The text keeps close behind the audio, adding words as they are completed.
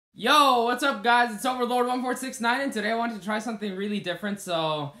Yo, what's up guys? It's Overlord1469 and today I wanted to try something really different.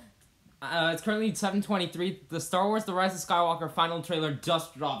 So, it's currently 7:23. The Star Wars The Rise of Skywalker final trailer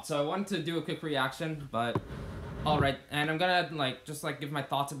just dropped. So I wanted to do a quick reaction, but alright. And I'm gonna just give my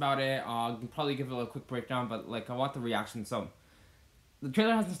thoughts about it. I'll probably give it a quick breakdown, but I want the reaction. So, the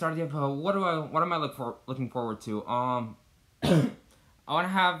trailer hasn't started yet, but what am I looking forward to? I want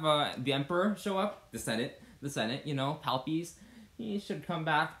to have the Emperor show up, the Senate, you know, Palpies. He should come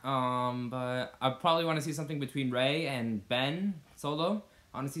back, but I probably want to see something between Rey and Ben Solo.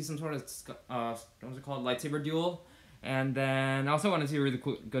 I want to see some sort of, what's it called, lightsaber duel. And then I also want to see a really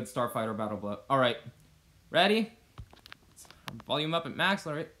cool, good starfighter battle. But alright, ready? Volume up at max,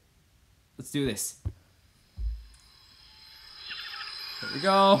 alright. Let's do this. Here we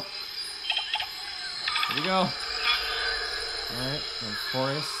go. Here we go. Alright,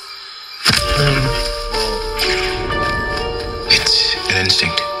 forest. An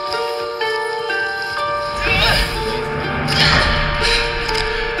instinct. A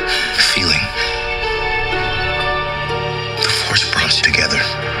feeling. The Force brought us together.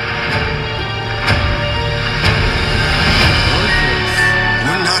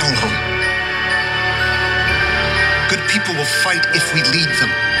 We're not alone. Good people will fight if we lead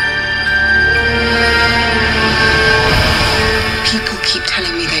them. People keep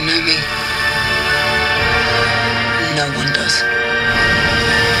telling me they know me. No one does.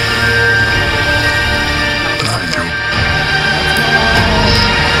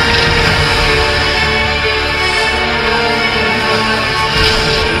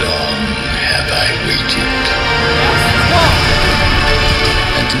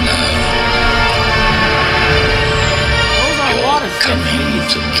 Coming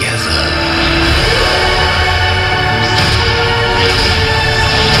together.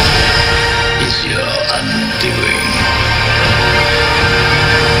 Is your undoing.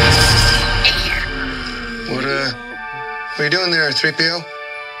 What are you doing there, 3PO?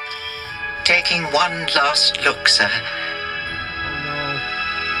 Taking one last look, sir.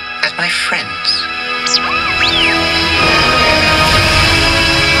 At my friends.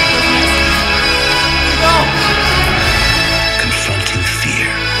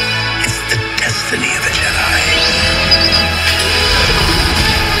 Destiny of a Jedi.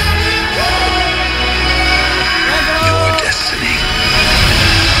 Your destiny.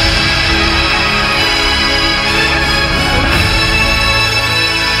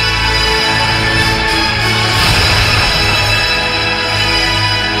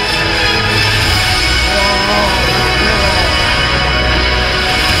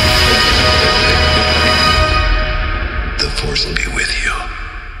 The Force will be with you.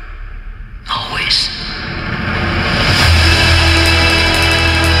 Always.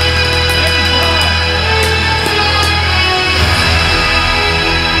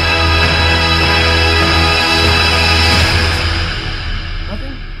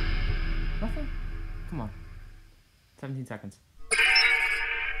 Nothing? Come on. 17 seconds.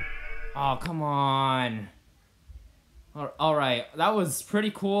 Oh, come on. Alright, that was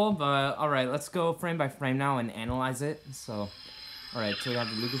pretty cool, but alright, let's go frame by frame now and analyze it. So, alright, so we have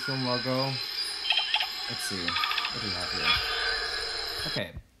the Lucasfilm logo. Let's see. What do we have here?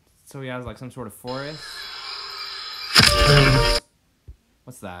 Okay, so we have some sort of forest.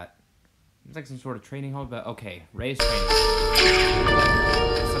 What's that? It's like some sort of training hall, but okay, Rey's training.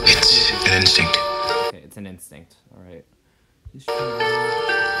 It's an instinct. Okay, it's an instinct. Alright.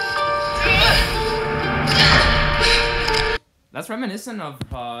 That's reminiscent of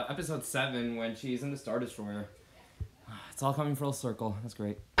episode 7 when she's in the Star Destroyer. It's all coming full circle. That's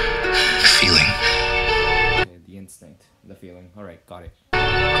great. Feeling. Okay, the instinct. The feeling. Alright, got it.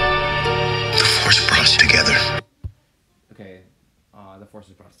 The Force brought us together. Okay, the Force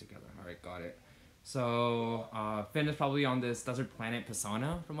has brought us together. Alright, got it. So, Finn is probably on this desert planet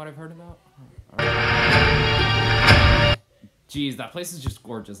Pisana, from what I've heard about. Right. Jeez, that place is just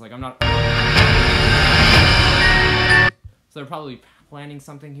gorgeous. I'm not... So they're probably planning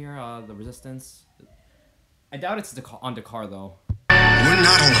something here, the Resistance. I doubt it's on Dakar, though. We're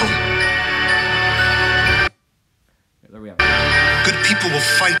not alone. There we have it. Good people will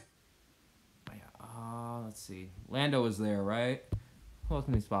fight. Oh, yeah. Let's see. Lando is there, right? Who else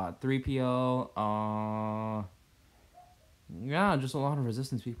can we spot? 3PO. Yeah, just a lot of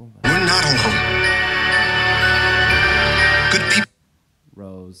Resistance people. We're not alone. Good people.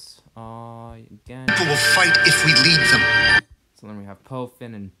 Rose. Again. People will fight if we lead them. So then we have Poe,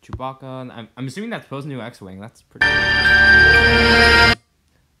 Finn, and Chewbacca. And I'm assuming that's Poe's new X-Wing. That's pretty...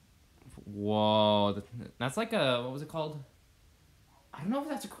 Whoa. That's like a... What was it called? I don't know if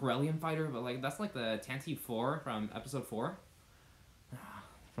that's a Corellian fighter, but like that's like the Tantive 4 from episode 4.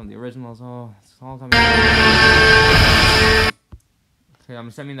 from the originals. Oh, it's all coming. Okay, I'm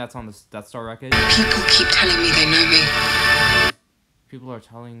assuming that's on the Death Star wreckage. People keep telling me they know me. People are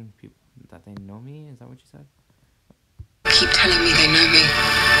telling people that they know me? Is that what you said? Keep telling me they know me.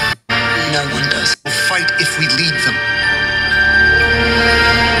 No one does. We'll fight if we lead them.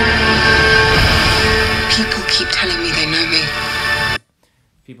 People keep telling me they know me.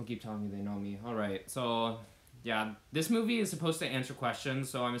 People keep telling me they know me. Alright, so... yeah, this movie is supposed to answer questions,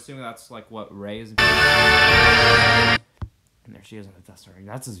 so I'm assuming that's like what Rey is. And there she is on the Death Star.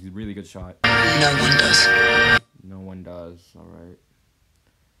 That's a really good shot. No one does. No one does. Alright.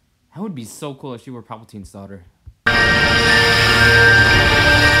 That would be so cool if she were Palpatine's daughter. But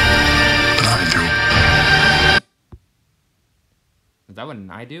I do. Is that what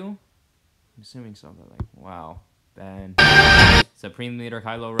I do? I'm assuming so, but like, wow. Ben. Supreme Leader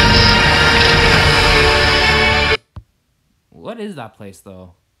Kylo Ren. What is that place,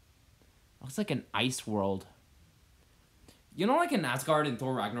 though? Looks like an ice world. You know, like in Asgard in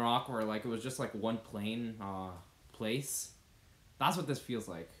Thor Ragnarok, where like it was just like one plain place? That's what this feels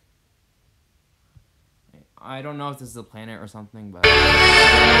like. I don't know if this is a planet or something, but...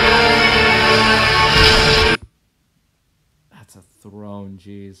 that's a throne,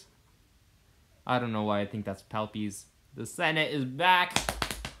 jeez. I don't know why I think that's Palpy's. The Senate is back!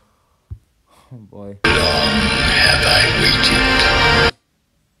 Oh boy. Long have I waited.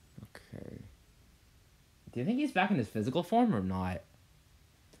 Okay. Do you think he's back in his physical form or not?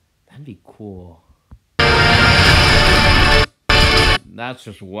 That'd be cool. That's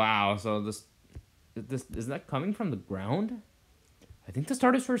just wow. So this is that coming from the ground? I think the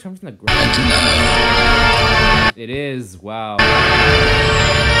Star Destroyer is coming from the ground. It is. Wow.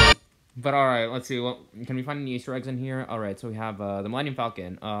 But all right, let's see. What can we find any Easter eggs in here? All right, so we have the Millennium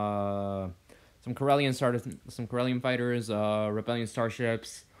Falcon, some Corellian fighters, Rebellion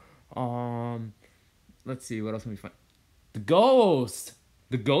starships. Let's see, what else can we find? The Ghost!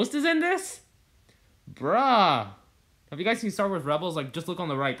 The Ghost is in this? Bruh! Have you guys seen Star Wars Rebels? Like, just look on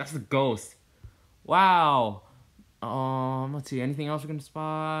the right. That's the Ghost. Wow. Let's see. Anything else we can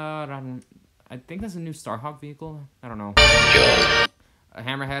spot? I think that's a new Starhawk vehicle. I don't know. A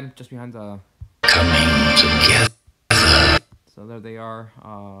Hammerhead just behind the... Coming together. So there they are.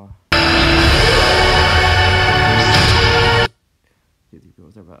 Alright.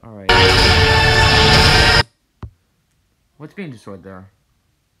 What's being destroyed there?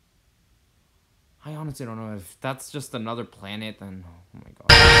 I honestly don't know. If that's just another planet, then... oh my god.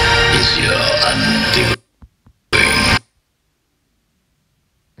 Is your undoing.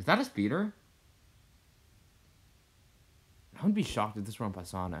 Is that a speeder? I would be shocked if this were on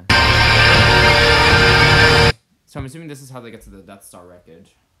Paisana. So I'm assuming this is how they get to the Death Star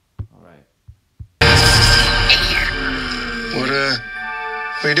wreckage. Alright. What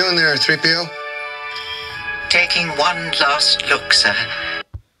are you doing there, 3PO? Taking one last look, sir.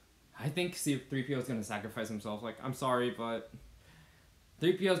 I think 3PO is gonna sacrifice himself. Like, I'm sorry, but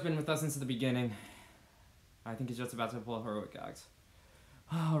 3PO's been with us since the beginning. I think he's just about to pull heroic acts.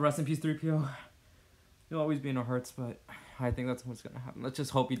 Oh, rest in peace, 3PO. He'll always be in our hearts, but I think that's what's gonna happen. Let's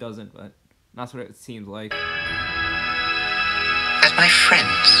just hope he doesn't, but that's what it seems like. As my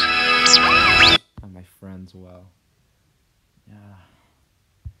friends. And my friends, well. Yeah.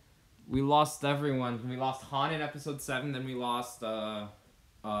 We lost everyone. We lost Han in episode 7, then we lost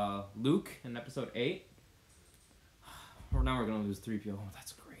Luke in episode 8. Or now we're gonna lose 3PO. Oh,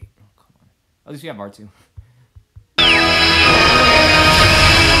 that's great. Oh, come on. At least we have R2.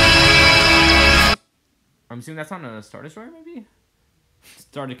 I'm assuming that's on a Star Destroyer, maybe?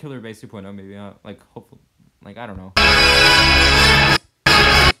 Star Killer Base 2.0, maybe. Like, hopefully. Like, I don't know.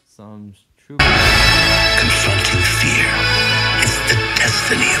 Some troopers. Confronting fear is the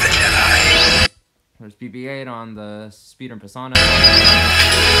destiny of a Jedi. There's BB-8 on the speeder and Pisana.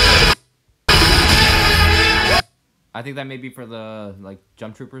 I think that may be for the, like,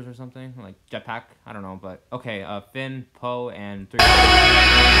 jump troopers or something. Like, jetpack. I don't know, but... okay, Finn, Poe, and 3.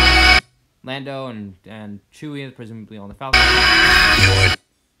 Lando and Chewie, presumably on the Falcon.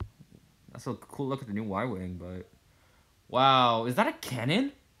 That's a cool look at the new Y-Wing, but... wow, is that a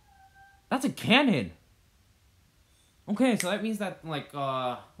cannon? That's a cannon! Okay, so that means that, like,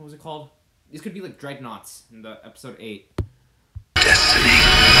 what was it called? These could be, like, dreadnoughts in the episode 8.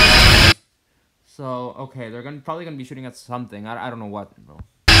 Destiny. So, okay, they're probably gonna be shooting at something. I don't know what, though.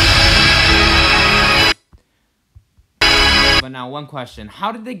 But now, one question. How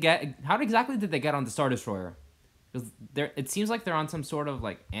exactly did they get on the Star Destroyer? Because it seems like they're on some sort of,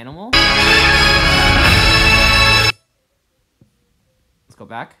 like, animal. Let's go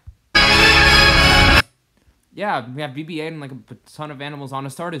back. Yeah, we have BB-8 and like a ton of animals on a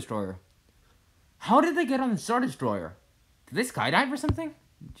Star Destroyer. How did they get on the Star Destroyer? Did they skydive or something?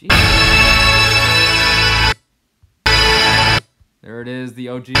 Jeez. There it is, the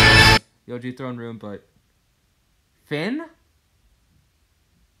OG throne room, but... Finn?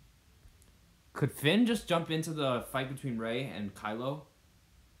 Could Finn just jump into the fight between Rey and Kylo?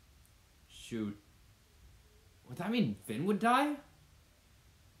 Shoot. Would that mean Finn would die?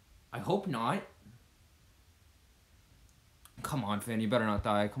 I hope not. Come on, Finn, you better not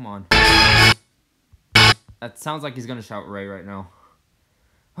die. Come on. That sounds like he's gonna shout Rey right now.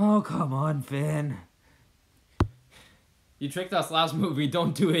 Oh, come on, Finn. You tricked us last movie,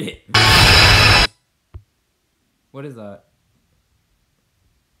 don't do it. What is that?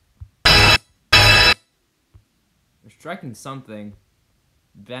 They're striking something.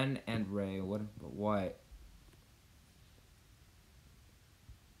 Ben and Rey. What?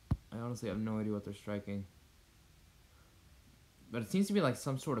 I honestly have no idea what they're striking. But it seems to be like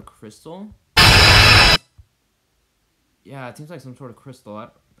some sort of crystal. Yeah, it seems like some sort of crystal. I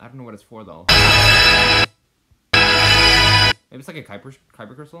don't know what it's for though. Maybe it's like a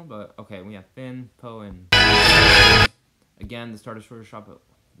Kyber crystal, but okay, we have Finn, Poe, and again the Star Destroyer shop.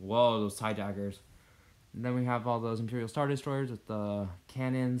 Whoa, those TIE daggers. And then we have all those Imperial Star Destroyers with the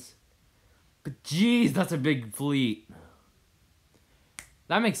cannons. But jeez, that's a big fleet.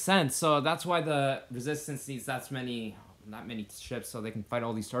 That makes sense. So that's why the Resistance needs that many ships so they can fight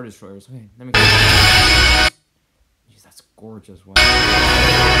all these Star Destroyers. Okay, that makes sense. Jeez, that's gorgeous. Wow.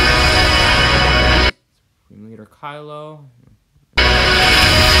 Supreme Leader Kylo.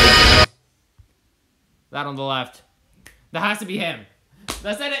 That on the left. That has to be him.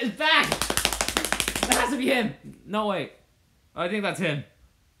 The Senate is back! That has to be him! No, wait. I think that's him.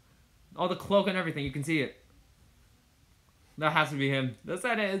 Oh, the cloak and everything, you can see it. That has to be him. The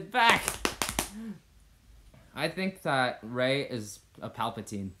Senate is back! I think that Rey is a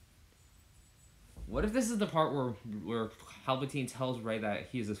Palpatine. What if this is the part where Palpatine tells Rey that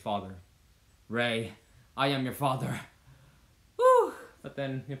he is his father? Rey, I am your father. Woo! But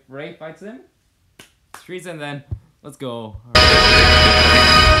then if Rey fights him, treason then. Let's go.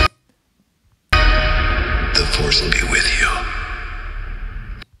 The Force will be with you.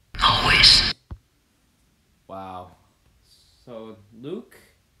 Always. Wow. So, Luke,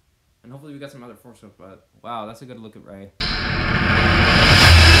 and hopefully we got some other Force stuff, but wow, that's a good look at Rey.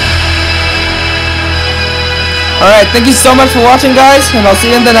 Alright, thank you so much for watching, guys, and I'll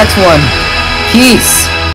see you in the next one. Peace!